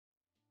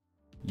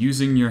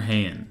Using your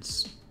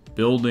hands,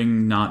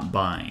 building not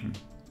buying,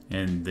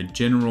 and the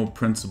general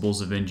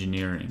principles of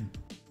engineering.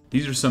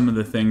 These are some of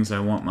the things I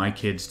want my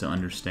kids to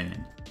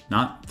understand.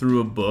 Not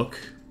through a book,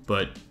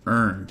 but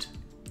earned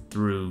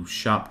through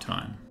shop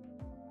time.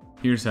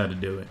 Here's how to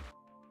do it.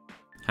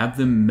 Have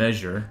them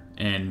measure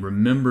and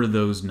remember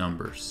those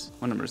numbers.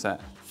 What number is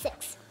that?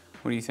 6.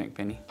 What do you think,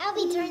 Penny? I'll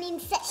be turning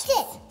 6.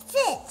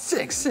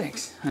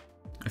 6.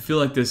 I feel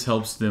like this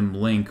helps them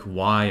link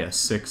why a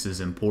 6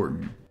 is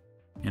important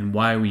and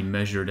why we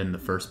measured in the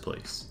first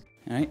place.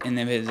 All right, and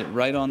then is it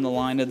right on the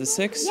line of the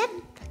 6? Yep.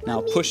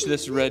 Now push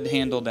this red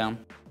handle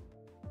down.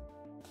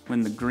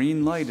 When the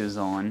green light is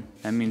on,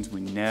 that means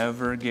we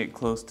never get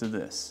close to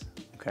this,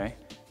 okay?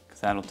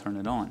 Because that'll turn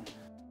it on.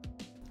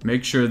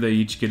 Make sure they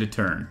each get a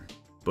turn.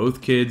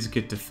 Both kids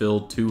get to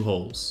fill 2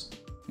 holes.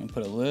 I'm gonna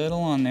put a little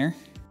on there.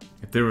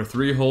 If there were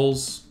 3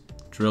 holes,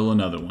 drill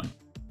another one.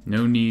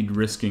 No need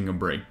risking a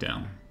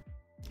breakdown.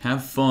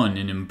 Have fun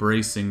in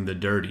embracing the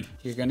dirty.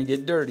 You're gonna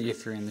get dirty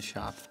if you're in the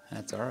shop.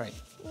 That's all right.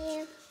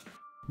 Yeah.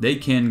 They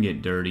can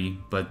get dirty,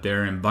 but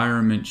their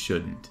environment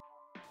shouldn't.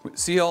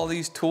 See all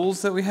these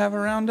tools that we have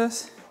around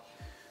us?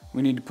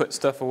 We need to put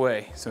stuff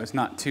away so it's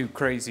not too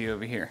crazy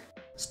over here.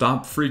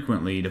 Stop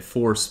frequently to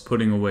force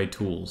putting away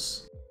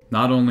tools.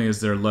 Not only is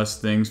there less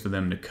things for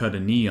them to cut a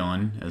knee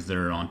on as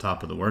they're on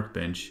top of the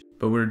workbench,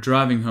 but we're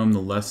driving home the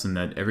lesson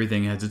that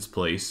everything has its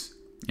place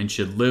and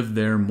should live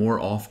there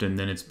more often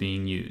than it's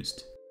being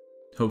used.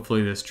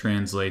 Hopefully this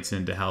translates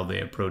into how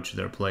they approach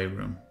their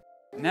playroom.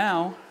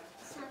 Now,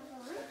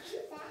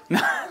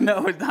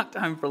 no, it's not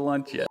time for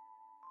lunch yet.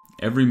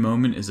 Every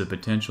moment is a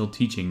potential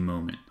teaching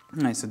moment.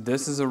 All right, so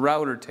this is a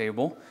router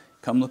table.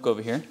 Come look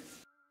over here.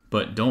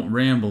 But don't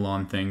ramble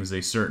on things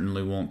they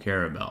certainly won't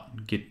care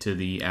about. Get to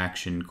the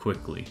action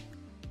quickly.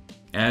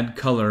 Add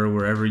color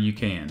wherever you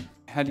can.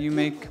 How do you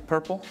make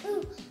purple?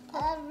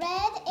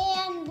 Red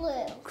and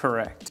blue.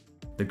 Correct.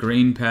 The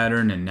grain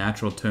pattern and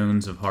natural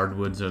tones of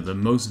hardwoods are the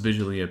most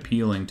visually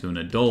appealing to an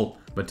adult,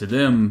 but to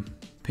them,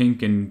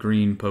 pink and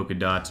green polka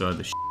dots are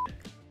the shit.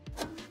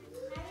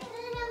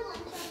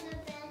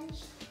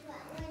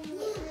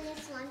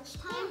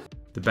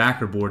 The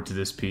backer board to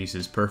this piece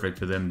is perfect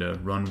for them to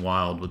run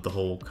wild with the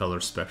whole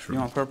color spectrum.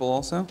 You want purple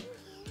also?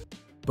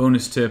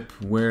 Bonus tip,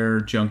 wear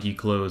junky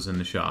clothes in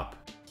the shop.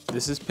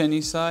 This is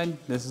Penny's side,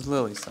 this is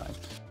Lily's side.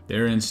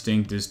 Their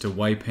instinct is to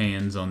wipe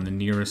hands on the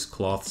nearest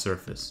cloth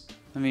surface.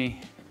 Let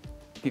me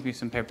give you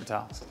some paper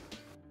towels.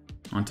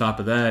 On top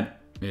of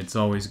that, it's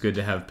always good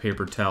to have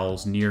paper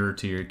towels nearer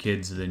to your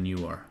kids than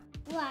you are.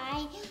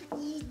 Why?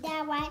 Is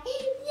that why?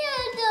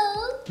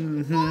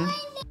 No.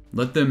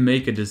 Let them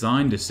make a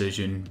design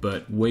decision,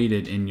 but weight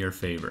it in your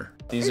favor.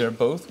 These are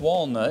both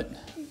walnut,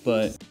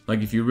 but Like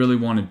if you really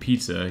wanted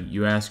pizza,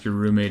 you ask your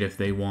roommate if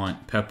they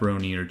want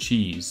pepperoni or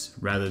cheese,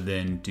 rather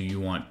than do you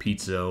want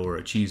pizza or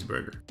a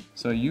cheeseburger.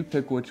 so you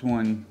pick which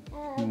one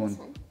you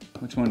want.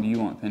 Which one do you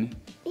want, Penny?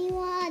 We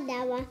want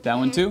that one. That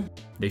one too?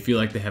 They feel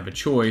like they have a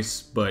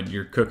choice, but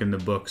you're cooking the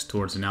books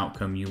towards an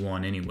outcome you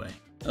want anyway.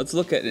 Let's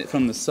look at it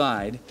from the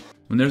side.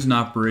 When there's an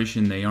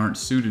operation they aren't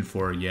suited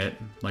for yet,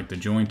 like the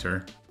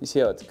jointer, You see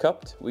how it's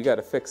cupped? We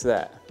gotta fix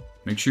that.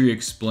 make sure you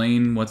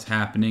explain what's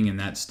happening in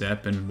that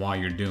step and why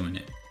you're doing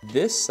it.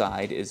 This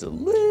side is a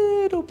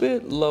little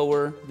bit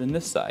lower than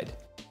this side.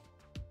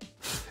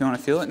 You wanna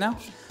feel it now?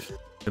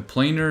 The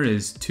planer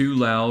is too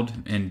loud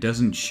and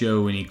doesn't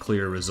show any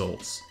clear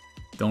results.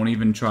 Don't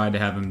even try to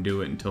have them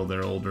do it until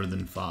they're older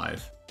than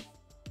 5.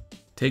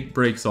 Take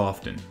breaks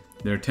often.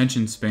 Their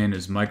attention span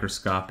is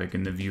microscopic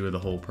in the view of the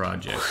whole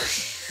project.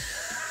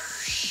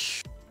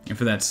 And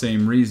for that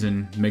same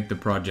reason, make the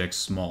project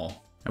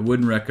small. I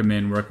wouldn't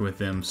recommend working with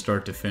them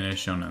start to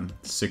finish on a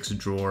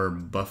 6-drawer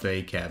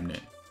buffet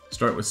cabinet.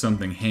 Start with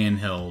something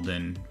handheld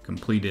and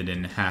complete it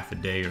in half a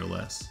day or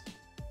less.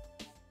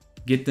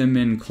 Get them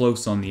in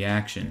close on the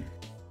action.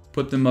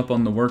 Put them up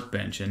on the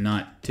workbench and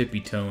not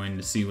tippy-toeing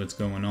to see what's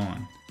going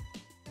on.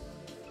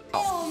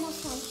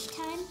 Almost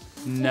lunchtime.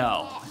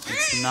 No,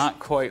 it's not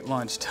quite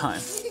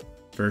lunchtime.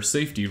 For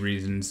safety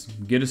reasons,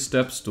 get a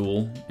step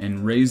stool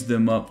and raise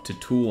them up to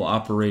tool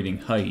operating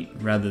height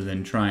rather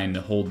than trying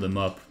to hold them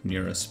up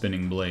near a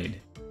spinning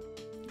blade.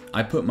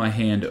 I put my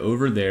hand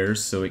over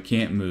theirs so it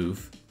can't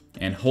move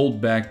and hold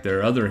back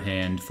their other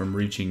hand from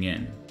reaching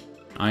in.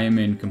 I am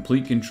in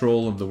complete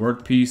control of the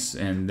workpiece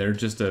and they're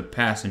just a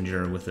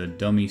passenger with a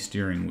dummy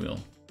steering wheel.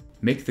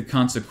 Make the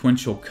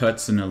consequential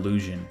cuts an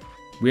illusion.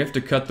 We have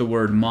to cut the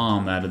word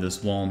mom out of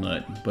this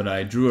walnut, but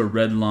I drew a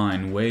red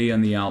line way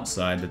on the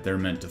outside that they're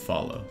meant to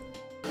follow.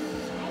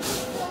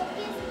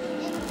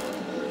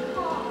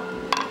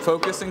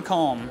 Focus and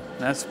calm,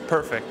 that's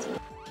perfect.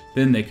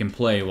 Then they can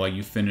play while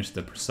you finish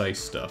the precise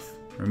stuff.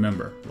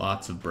 Remember,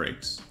 lots of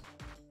breaks.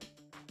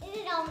 Is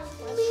it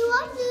almost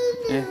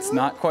lunchtime? It's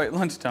not quite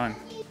lunchtime.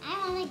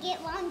 I want to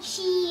get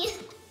lunchy.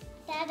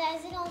 Dad,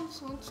 is it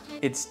almost lunchtime?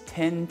 It's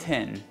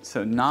 10:10,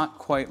 so not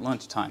quite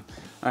lunchtime.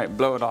 All right,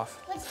 blow it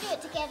off. Let's do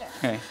it together.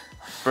 Okay,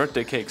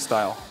 birthday cake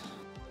style.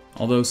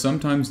 Although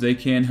sometimes they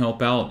can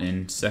help out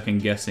in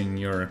second-guessing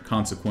your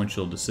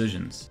consequential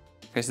decisions.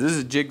 Okay, so this is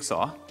a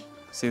jigsaw.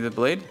 See the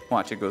blade?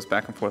 Watch, it goes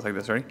back and forth like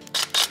this, ready? Is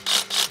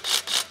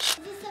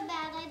this a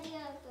bad idea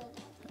or a good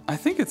idea? I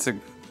think it's a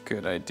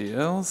good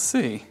idea, let's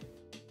see.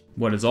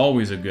 What is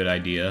always a good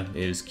idea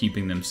is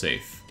keeping them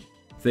safe.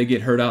 If they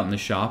get hurt out in the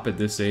shop at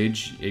this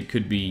age, it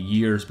could be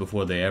years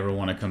before they ever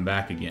want to come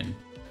back again.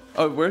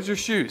 Oh, where's your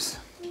shoes?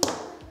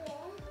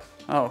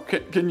 Oh,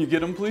 can you get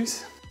them,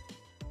 please?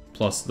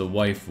 Plus, the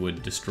wife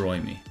would destroy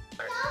me.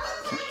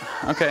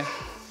 Okay.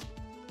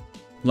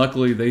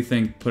 Luckily, they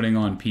think putting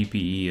on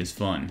PPE is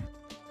fun.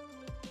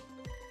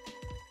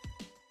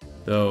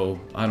 Though,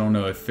 I don't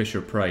know if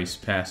Fisher-Price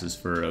passes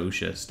for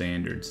OSHA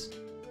standards.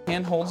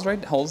 Hand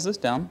holds this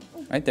down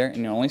right there, and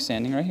you're only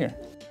standing right here.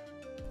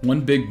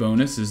 One big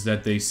bonus is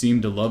that they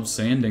seem to love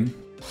sanding.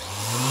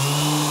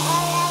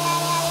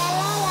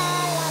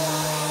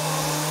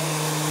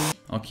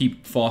 I'll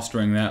keep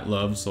fostering that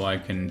love so I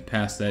can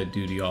pass that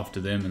duty off to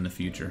them in the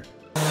future.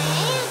 My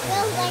hand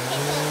feels like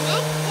it's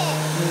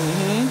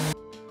connected.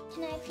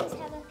 Can I please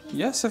have a piece?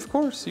 Yes, of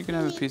course. You can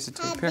have a piece of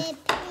tape here.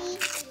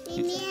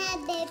 Here.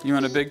 You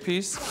want a big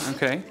piece?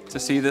 Okay. To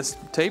see this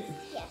tape?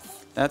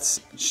 Yes. That's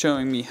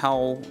showing me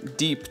how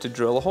deep to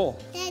drill a hole.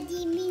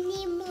 Daddy, we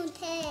need more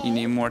tape. You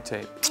need more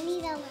tape. I need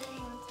a lot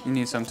more tape. You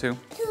need some too?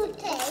 2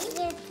 tapes.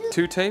 There are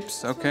 2 2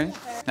 tapes? Okay.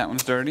 That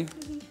one's dirty?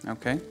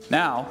 Okay.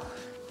 Now,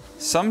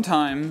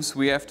 sometimes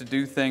we have to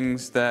do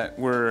things that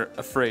we're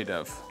afraid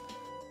of.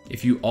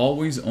 If you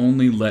always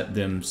only let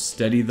them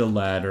steady the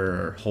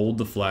ladder or hold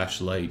the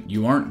flashlight,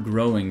 you aren't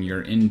growing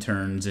your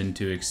interns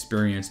into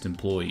experienced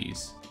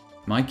employees.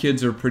 My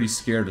kids are pretty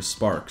scared of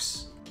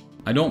sparks.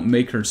 I don't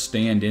make her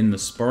stand in the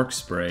spark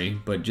spray,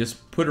 but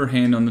just put her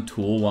hand on the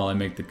tool while I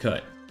make the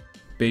cut.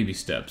 Baby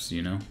steps,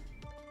 you know?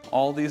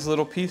 All these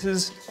little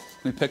pieces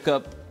we pick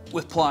up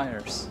with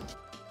pliers.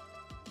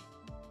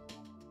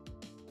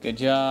 Good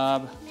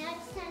job. Now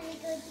it's time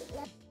to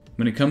go.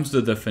 When it comes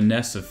to the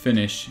finesse of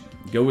finish,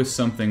 go with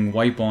something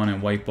wipe on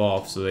and wipe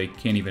off so they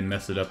can't even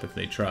mess it up if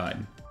they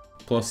tried.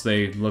 Plus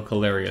they look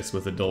hilarious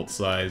with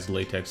adult-sized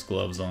latex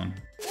gloves on.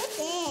 What's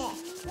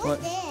this? What?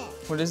 What's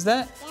this? What is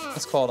that? Yeah.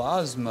 It's called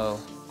Osmo.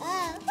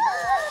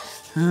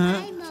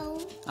 Imo.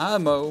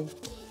 Osmo. Is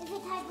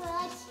it time for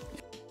lunch?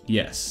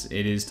 Yes,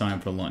 it is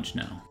time for lunch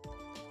now.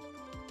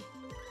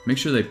 Make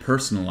sure they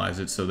personalize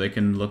it so they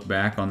can look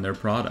back on their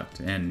product,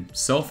 and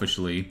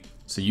selfishly,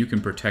 so you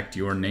can protect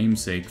your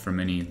namesake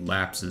from any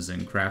lapses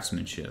in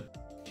craftsmanship.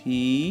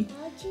 P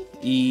How'd you do?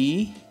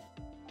 E.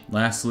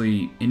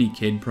 Lastly, any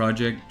kid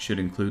project should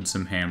include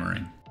some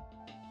hammering.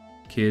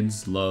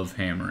 Kids love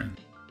hammering.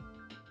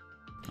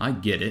 I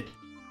get it.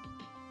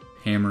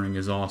 Hammering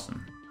is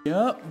awesome.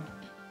 Yup.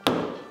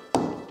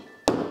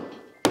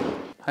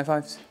 High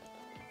fives.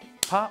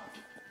 Pop.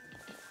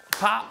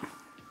 Pop.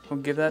 We'll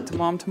give that to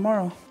Mom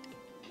tomorrow.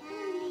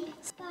 Mommy,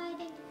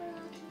 fighting for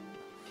lunch.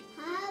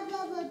 Have a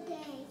good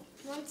day.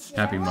 Once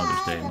Happy there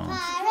Mother's Day, was a Mom.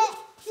 pirate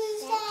who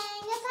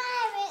sang a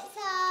pirate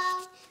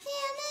song.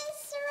 And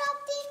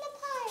interrupting the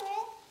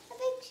pirate,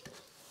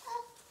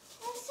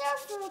 a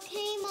surfer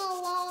came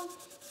along.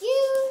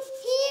 You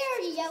hear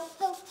yo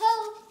ho ho,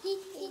 he.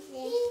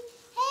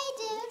 Hey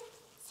dude,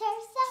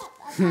 surf's up,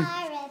 a pirate.